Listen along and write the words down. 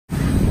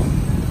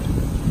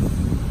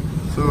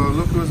So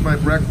look who's my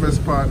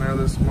breakfast partner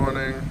this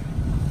morning.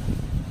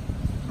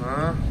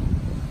 Huh?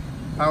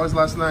 How was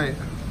last night?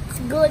 It's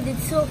good,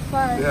 it's so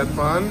fun. You had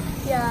fun?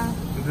 Yeah.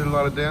 You did a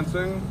lot of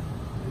dancing?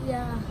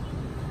 Yeah.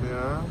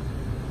 Yeah.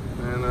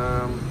 And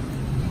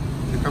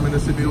you're coming to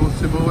Cebu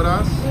with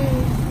us?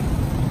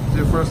 It's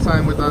your first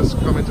time with us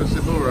coming to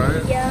Cebu,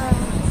 right? Yeah.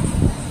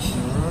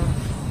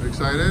 You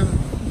excited?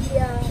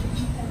 Yeah.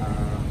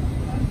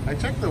 I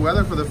checked the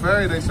weather for the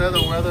ferry. They said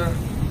the weather,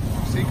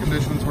 sea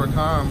conditions were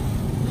calm.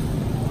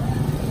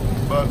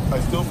 But I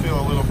still feel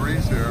a little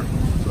breeze here,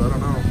 so I don't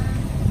know.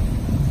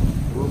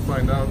 We'll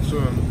find out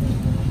soon.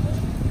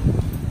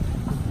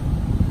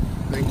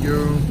 Thank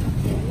you.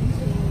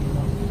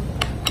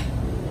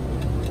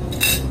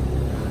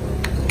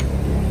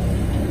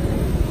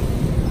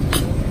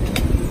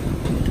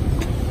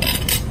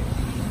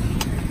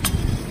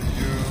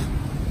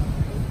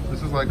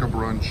 This is like a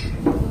brunch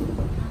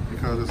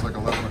because it's like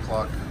 11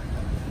 o'clock.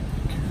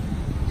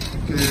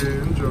 Okay,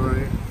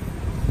 enjoy.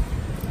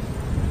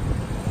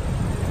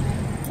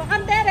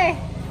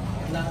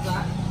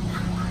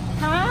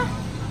 Huh?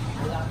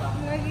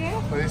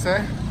 What do you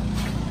say?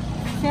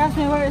 She asked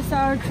me where is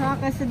our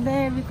truck. I said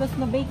there because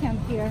the vacant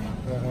here.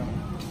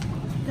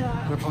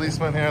 The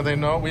policemen here, they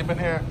know we've been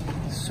here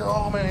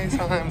so many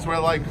times. We're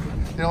like,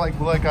 they're like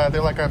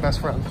our best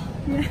friends.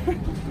 Yeah.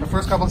 The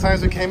first couple of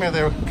times we came here,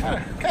 they were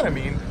kind of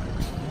mean.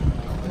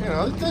 You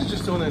know, they're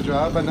just doing their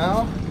job. But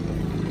now,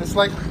 it's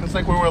like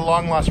we were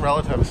long lost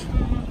relatives.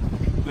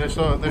 They're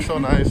so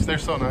nice. They're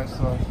so nice.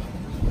 So.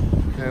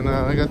 And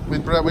we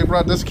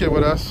brought this kid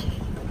with us.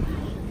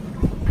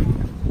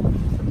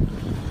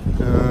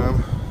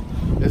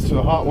 It's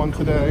a hot one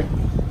today.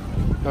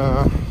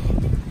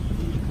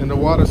 And the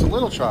water's a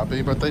little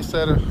choppy, but they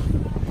said,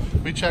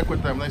 we checked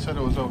with them, they said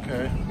it was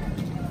okay.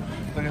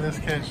 Look at this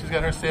kid, she's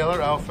got her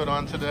sailor outfit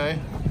on today.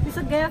 It's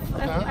a gift.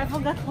 I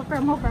forgot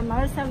from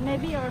Marcel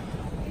maybe, or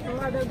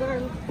other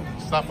girl.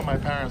 It's not from my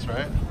parents,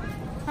 right?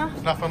 Huh?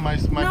 It's not from my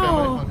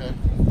No. family? Okay.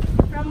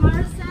 From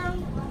Marcel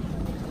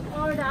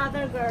or the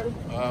other girl.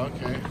 Oh,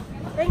 okay.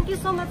 Thank you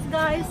so much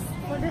guys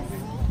for this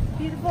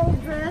beautiful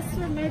dress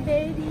for my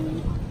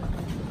baby.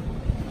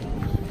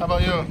 How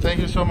about you? Thank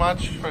you so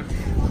much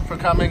for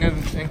coming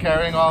and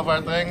carrying all of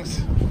our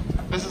things.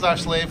 This is our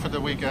slave for the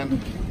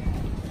weekend.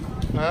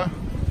 Huh?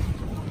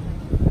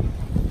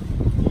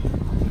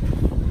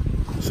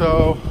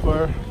 So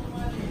we're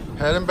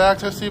heading back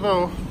to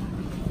Cebu.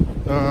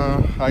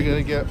 I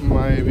gotta get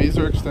my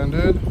visa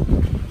extended.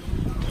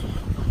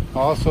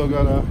 Also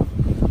gotta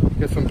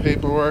get some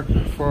paperwork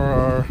for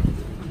our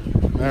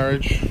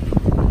marriage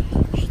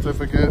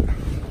certificate.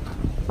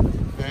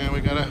 And we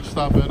gotta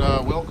stop at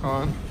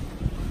Wilcon,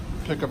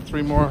 pick up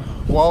 3 more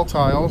wall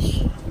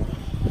tiles.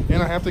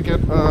 And I have to get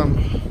a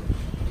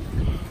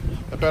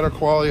better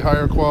quality,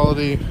 higher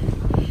quality,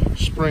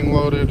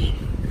 spring-loaded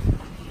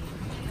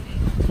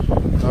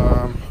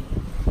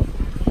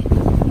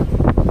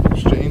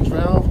exchange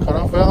valve,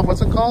 cutoff valve.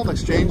 What's it called?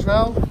 Exchange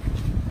valve?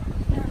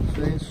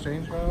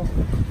 Exchange valve?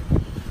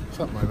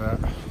 Something like that.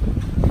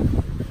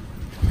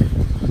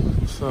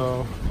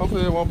 So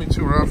hopefully it won't be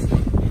too rough.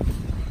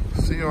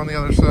 See you on the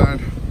other side.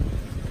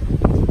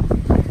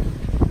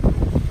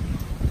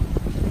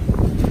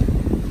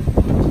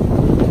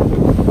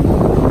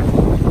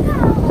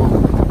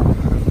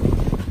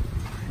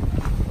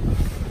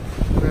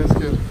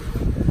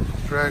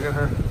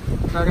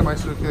 Dragging my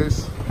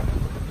suitcase.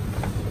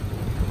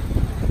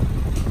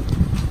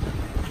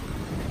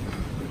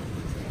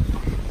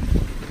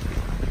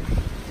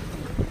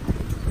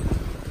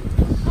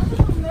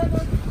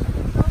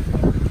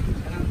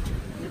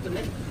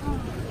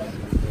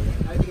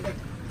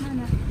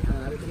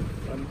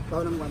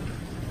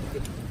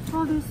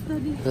 Oh, this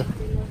study. Yeah.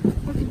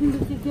 What did you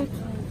get?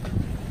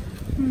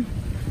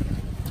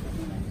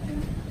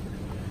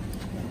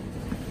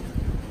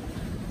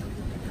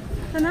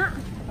 Kana?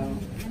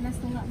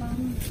 Come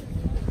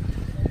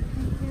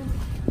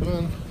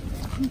on.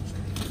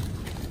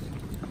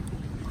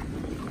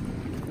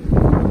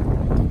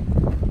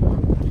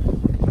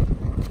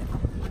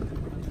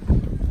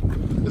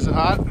 Is it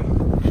hot?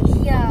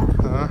 Yeah.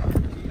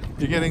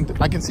 You're getting,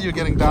 I can see you're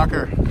getting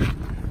darker.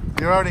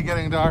 You're already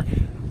getting dark.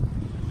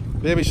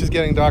 Maybe she's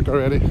getting dark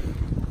already.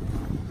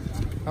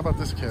 How about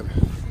this kid?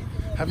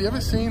 Have you ever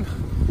seen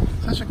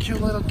such a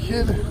cute little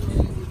kid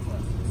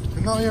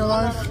in all your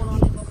life?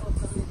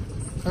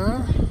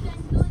 Huh?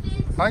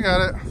 I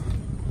got it.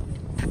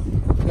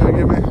 Yeah,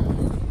 give me.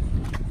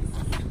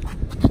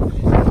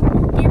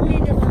 Give me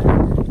the one.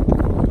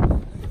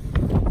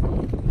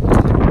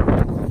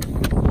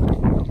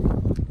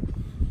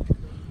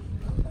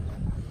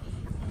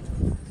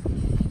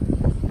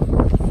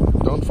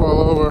 Don't fall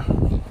over.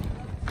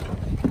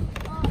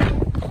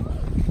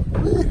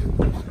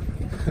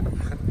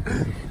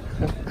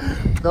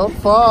 Don't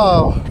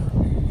fall.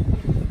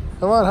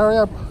 Come on, hurry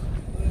up.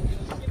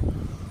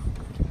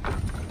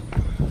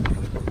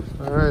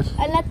 All right.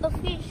 A lot of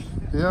fish.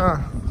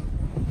 Yeah.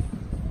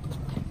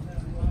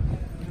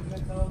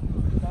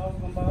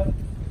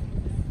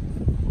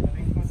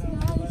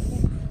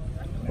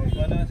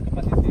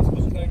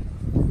 Nice.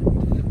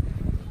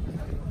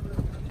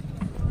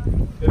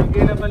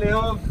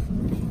 palihog.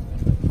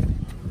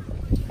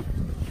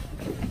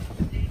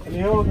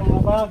 Palihog ang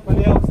mabag,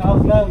 palihog sa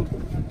house lang.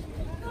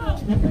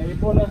 May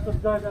ipon ang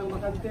sudgard ang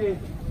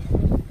makante.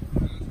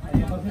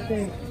 Ay,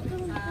 masiti.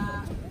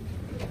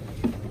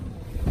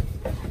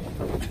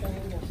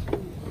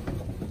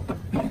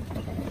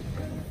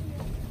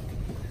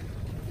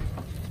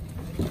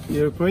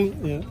 You're going?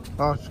 Yeah.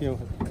 Oh, It's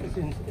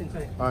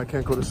inside. I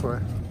can't go this way.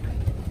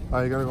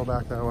 You gotta go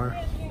back that way.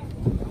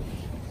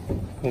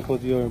 I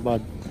put your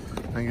bud.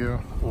 Thank you.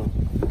 Oh.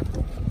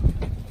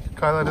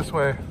 Kyla, this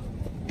way.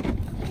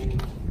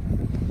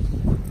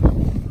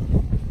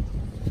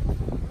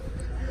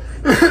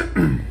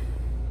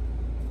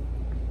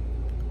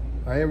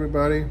 Hi,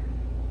 everybody.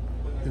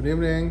 Good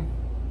evening.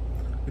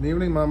 Good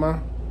evening,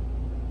 Mama.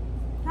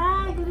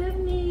 Hi, good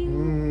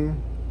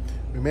evening.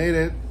 We made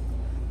it.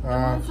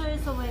 Monster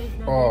is awake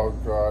now. Oh,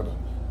 God.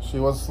 She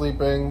was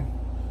sleeping.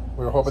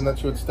 We were hoping that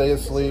she would stay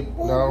asleep.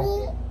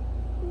 No.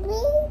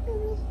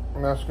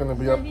 Now she's gonna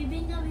be up.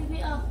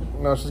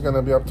 Now she's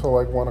gonna be up till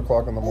like 1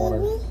 o'clock in the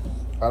morning.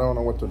 I don't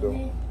know what to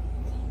do.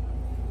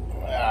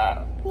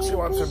 She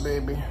wants her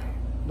baby.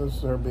 This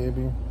is her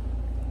baby.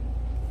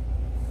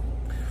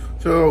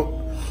 So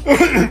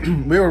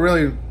we were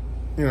really,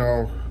 you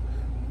know,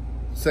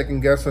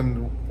 second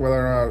guessing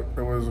whether or not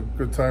it was a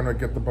good time to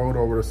get the boat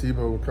over to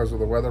Cebu because of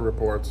the weather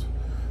reports.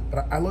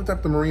 But I looked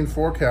up the marine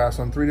forecast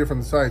on 3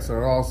 different sites, and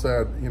it all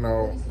said, you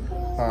know,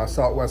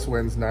 southwest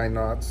winds 9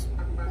 knots,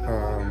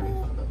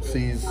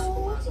 seas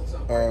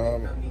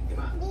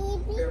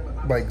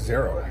like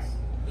 0.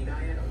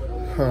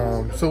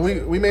 So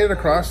we made it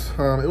across.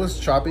 It was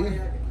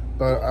choppy,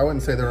 but I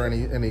wouldn't say there were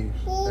any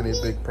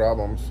big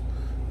problems.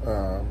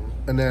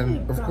 And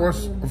then of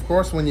course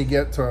when you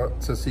get to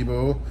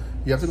Cebu,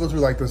 you have to go through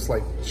like this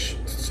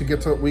to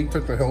get to. We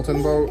took the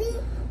Hilton boat,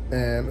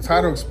 and it's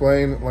hard to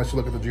explain unless you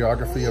look at the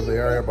geography of the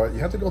area. But you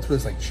have to go through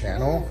this like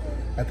channel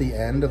at the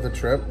end of the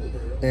trip,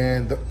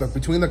 and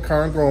between the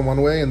current going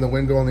one way and the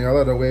wind going the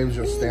other, the waves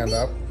just stand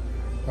up.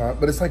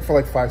 But it's like for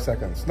like 5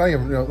 seconds, not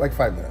even, you know, like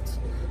 5 minutes.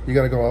 You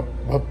got to go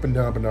up and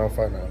down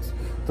 5 minutes.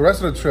 The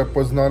rest of the trip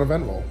was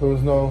non-eventful. There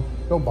was no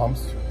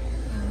bumps,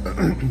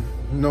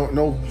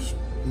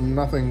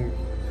 nothing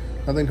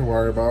to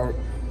worry about.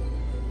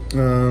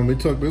 We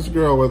took this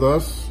girl with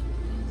us,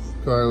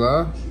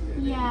 Kyla.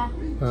 Yeah.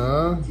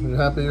 You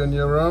happy in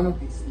your room?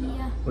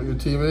 Yeah. With your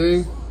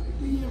TV?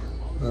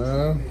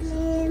 Yeah.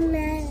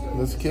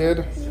 This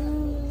kid?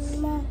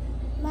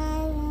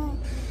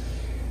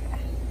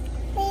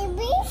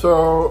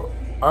 So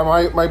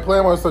my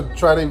plan was to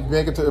try to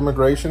make it to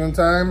immigration in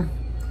time,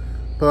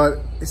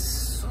 but it's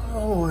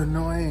so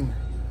annoying.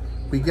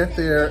 We get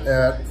there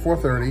at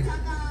 4:30,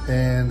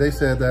 and they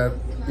said that,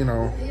 you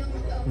know,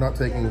 not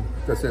taking,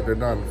 that's it, they're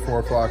done. 4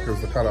 o'clock is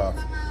the cutoff.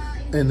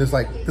 And there's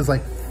like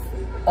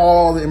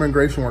all the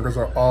immigration workers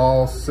are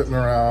all sitting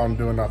around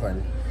doing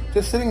nothing,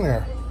 just sitting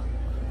there.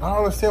 I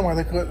don't understand why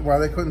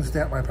they couldn't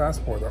stamp my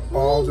passport. They're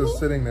all just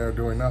sitting there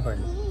doing nothing.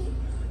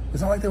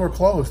 It's not like they were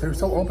closed. They were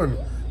still open,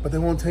 but they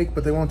won't take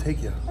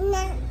you.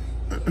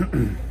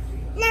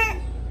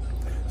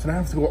 So now I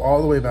have to go all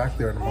the way back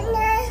there tomorrow.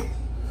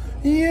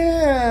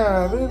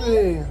 Yeah,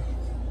 baby.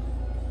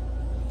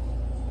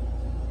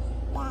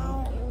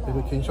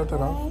 Baby, can you shut that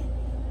off?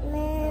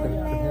 Can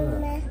you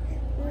hear it?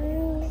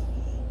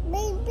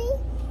 Baby?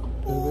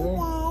 You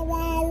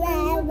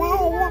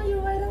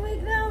wide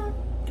awake now?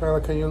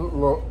 Kyla, can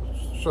you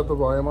shut the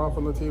volume off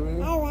on the TV?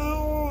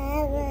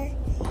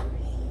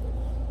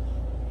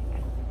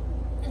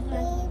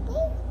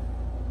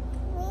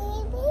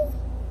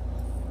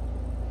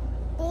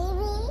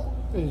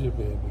 There's your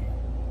baby.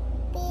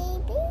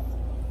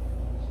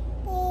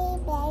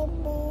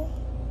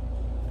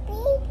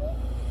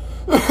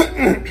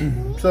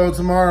 So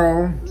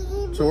tomorrow,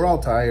 so we're all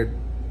tired.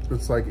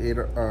 It's like 8,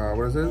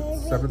 what is it?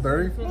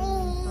 7:30?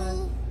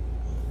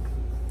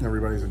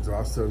 Everybody's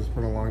exhausted. It's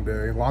been a long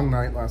day. Long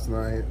night last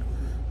night.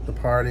 The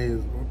party,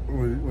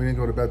 we didn't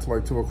go to bed till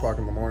like 2 o'clock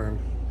in the morning.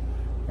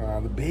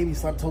 The baby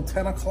slept till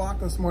 10 o'clock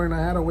this morning.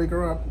 I had to wake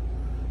her up.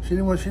 She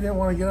didn't want to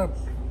get up.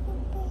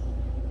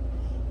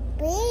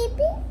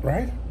 Baby?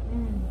 Right?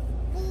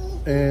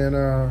 And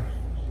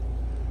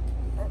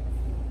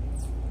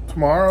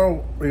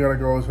tomorrow we gotta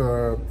go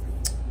to,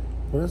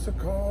 what is it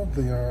called?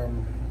 The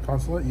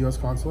consulate, U.S.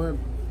 consulate.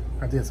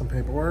 I have to get some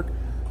paperwork.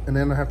 And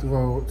then I have to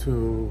go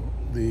to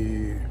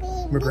the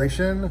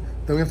immigration.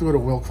 Then we have to go to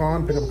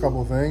Wilcon, pick up a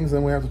couple of things.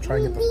 Then we have to try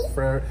and get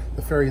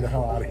the ferry the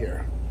hell out of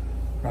here.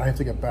 I have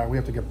to get back. We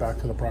have to get back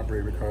to the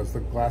property because the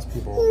glass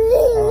people, I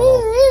don't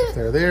know if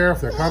they're there,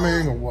 if they're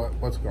coming, or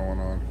what's going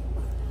on.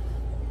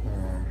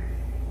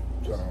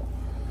 So,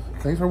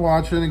 thanks for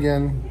watching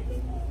again.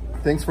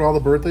 Thanks for all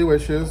the birthday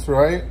wishes,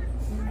 right?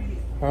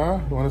 Huh?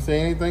 You want to say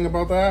anything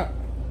about that?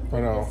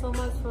 Or no? Thank you so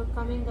much for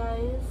coming,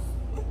 guys.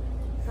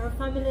 Our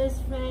families,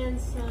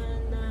 friends,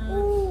 and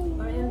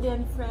our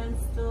Indian friends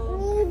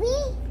too.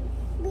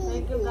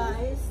 Thank you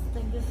guys.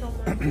 Thank you so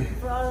much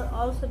for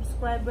all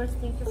subscribers.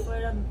 Thank you for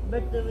the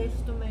birthday wish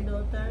to my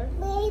daughter.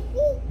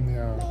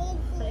 Yeah.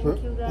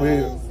 Thank you guys.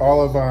 We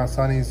all of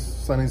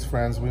Sonny's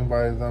friends. We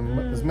invited them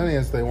as many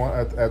as they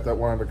want that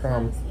wanted to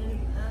come. And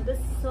this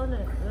is Sonny,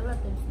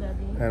 relatives,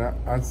 Daddy. And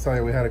I'll tell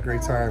you, we had a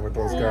great time with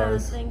those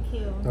guys. Thank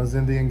you. Those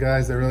Indian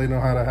guys, they really know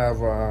how to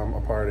have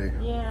a party.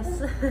 Yes.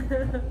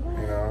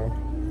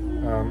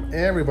 You know,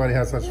 everybody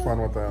had such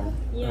fun with them.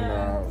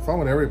 Yeah. And fun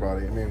with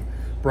everybody. I mean,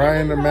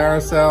 Brian and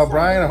Maricel.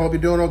 Brian, I hope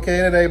you're doing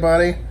okay today,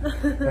 buddy.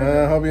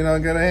 I hope you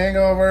don't get a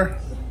hangover.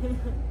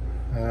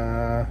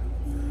 I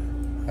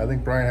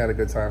think Brian had a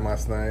good time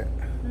last night.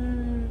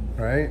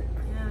 Right?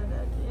 Yeah,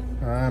 Daddy.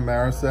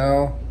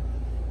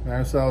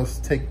 Maricel's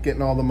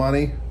getting all the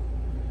money.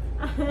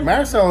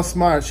 Maricel is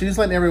smart. She's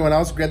letting everyone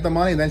else get the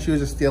money, and then she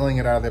was just stealing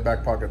it out of their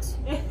back pockets.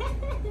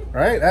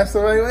 Right? That's the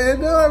right way to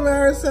do it,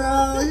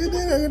 Maricel. You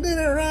did it. You did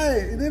it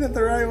right. You did it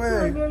the right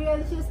way.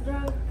 Marianne, she's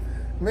drunk.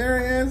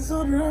 Marianne's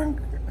so drunk.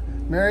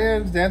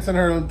 Marianne's dancing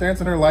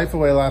her life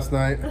away last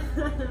night.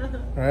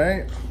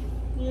 Right?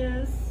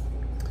 Yes.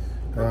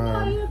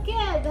 How you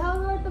kid? How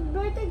about the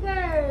birthday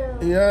girl?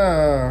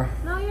 Yeah.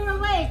 Now you're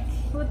awake.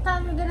 What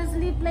time you gonna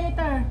sleep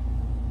later?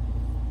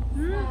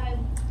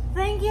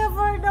 Thank you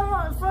for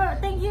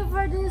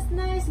this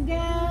nice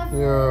gift.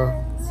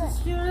 Yeah.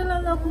 She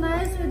really look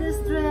nice with this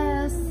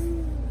dress.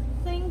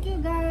 Thank you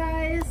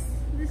guys.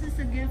 This is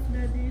a gift,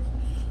 Daddy.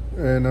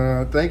 And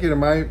thank you to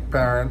my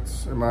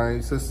parents and my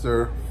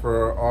sister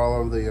for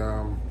all of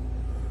the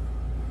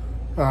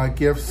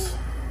gifts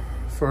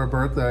for her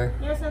birthday.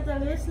 Yes,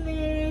 Ate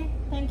Leslie.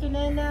 Thank you,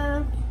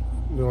 Nena.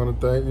 You want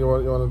to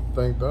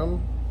thank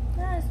them?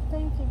 Yes,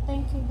 thank you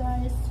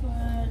guys for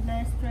a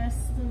nice dress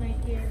to my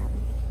kid.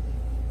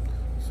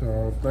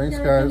 So thanks,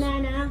 So, guys. To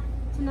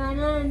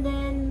Nana, and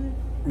then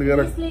We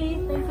gotta Leslie.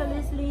 Thank you,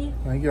 Leslie.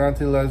 thank you,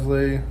 Auntie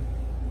Leslie,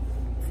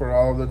 for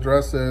all of the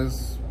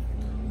dresses.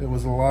 It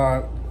was a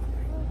lot.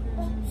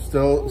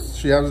 Still,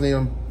 she hasn't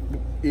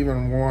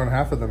even worn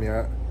half of them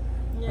yet.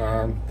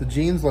 Yeah. The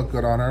jeans look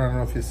good on her. I don't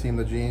know if you've seen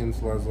the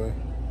jeans, Leslie.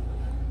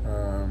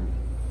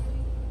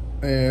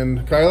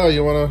 And Kyla,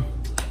 you want to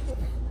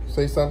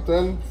say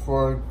something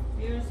for?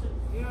 Your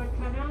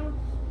channel?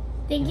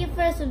 Thank you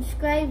for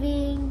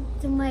subscribing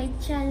to my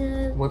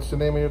channel, What's the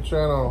name of your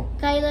channel?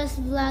 Kyla's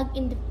Vlog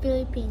in the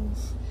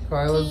Philippines.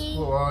 Kyla's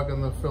Vlog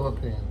in the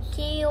Philippines.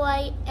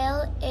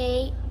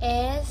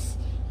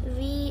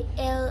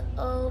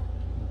 KYLASVLOG.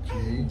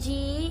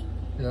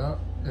 Yeah,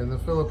 in the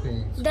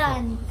Philippines.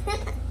 Done.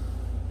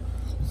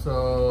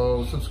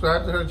 So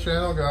subscribe to her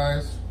channel,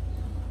 guys.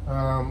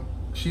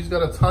 She's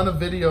got a ton of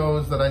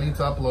videos that I need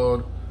to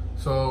upload.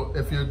 So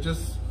if you're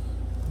just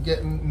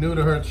getting new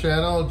to her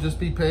channel, just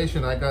be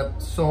patient. I got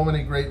so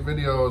many great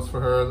videos for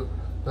her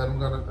that I'm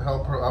gonna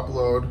help her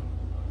upload.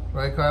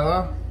 Right,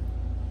 Kyla?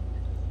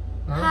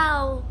 Huh?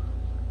 How?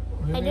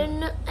 What do you I mean? don't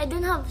know. I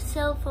don't have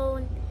cell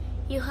phone.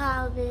 You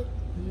have it.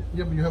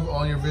 Yeah, but you have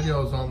all your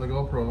videos on the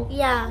GoPro.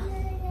 Yeah.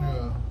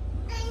 Yeah.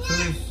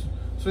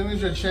 Soon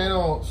as your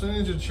channel.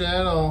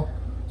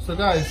 So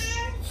guys,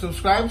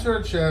 subscribe to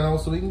her channel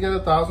so we can get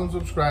 1,000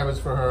 subscribers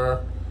for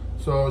her,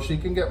 so she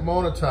can get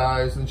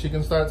monetized and she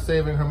can start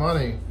saving her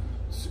money.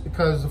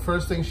 Because the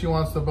first thing she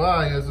wants to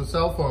buy is a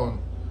cell phone,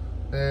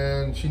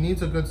 and she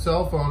needs a good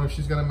cell phone if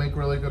she's gonna make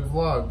really good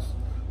vlogs.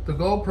 The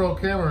GoPro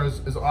camera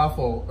is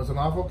awful. It's an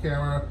awful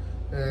camera,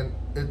 and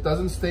it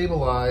doesn't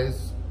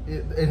stabilize.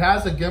 It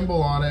has a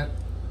gimbal on it,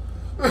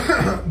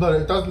 but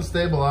it doesn't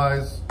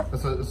stabilize.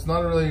 It's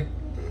not really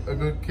a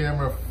good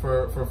camera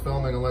for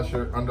filming unless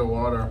you're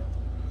underwater.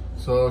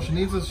 So she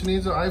needs an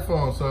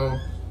iPhone. So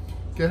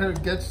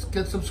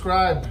get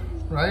subscribed,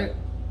 right?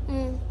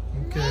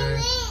 Okay.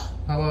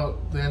 How about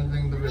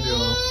ending the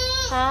video?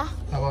 Huh?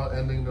 How about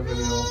ending the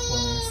video for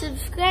me?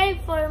 Subscribe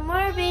for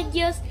more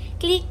videos.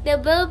 Click the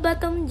bell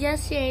button.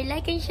 Just share,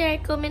 like, and share.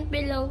 Comment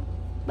below.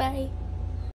 Bye.